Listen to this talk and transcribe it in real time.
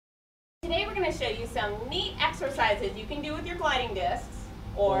going to show you some neat exercises you can do with your gliding discs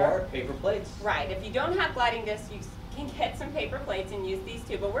or paper plates. Right. If you don't have gliding discs, you can get some paper plates and use these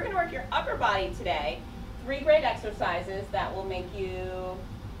too. But we're going to work your upper body today. 3 great exercises that will make you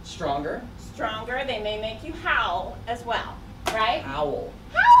stronger. They may make you howl as well, right? Howl.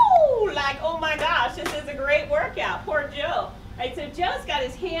 Howl! Like, oh my gosh, this is a great workout. Poor Joe. Right, so Joe's got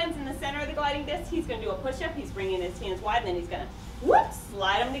his hands in the center of the gliding disc. He's going to do a push-up. He's bringing his hands wide, and then he's going to, whoops,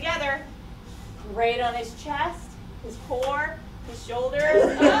 slide them together. Great on his chest, his core, his shoulders.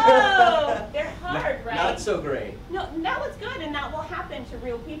 Oh, they're hard, right? Not so great. No, that was good, and that will happen to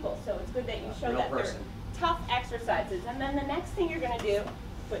real people. So it's good that you show that they're tough exercises. And then the next thing you're going to do,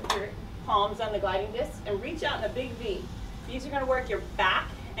 put your palms on the gliding disc and reach out in a big V. These are going to work your back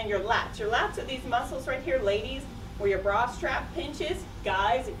and your lats. Your lats are these muscles right here, ladies, where your bra strap pinches.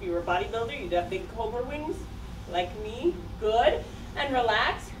 Guys, if you were a bodybuilder, you'd have big cobra wings like me. Good. And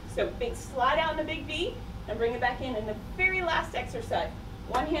relax. So big slide out in a big V and bring it back in. And the very last exercise,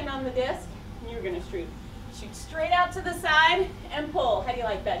 one hand on the disc, and you're going to shoot straight out to the side and pull. How do you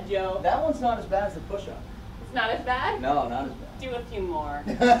like that, Joe? That one's not as bad as the push-up. It's not as bad? No, not as bad. Do a few more.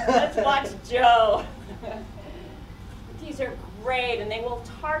 Let's watch Joe. These are great, and they will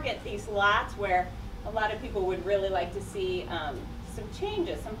target these lats where a lot of people would really like to see some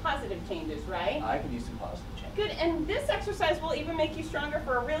changes, some positive changes, right? I could use some positive changes. Good, and this exercise will even make you stronger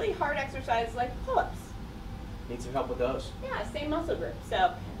for a really hard exercise like pull-ups. Need some help with those. Yeah, same muscle group.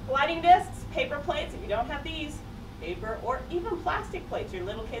 So gliding discs, paper plates, if you don't have these, paper or even plastic plates, your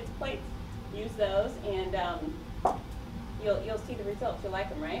little kids' plates, use those, and you'll see the results. You'll like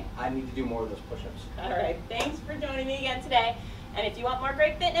them, right? I need to do more of those push-ups. All right, thanks for joining me again today. And if you want more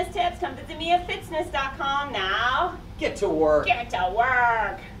great fitness tips, come visit me at fitzness.com now. Get to work. Get to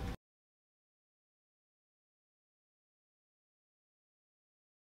work.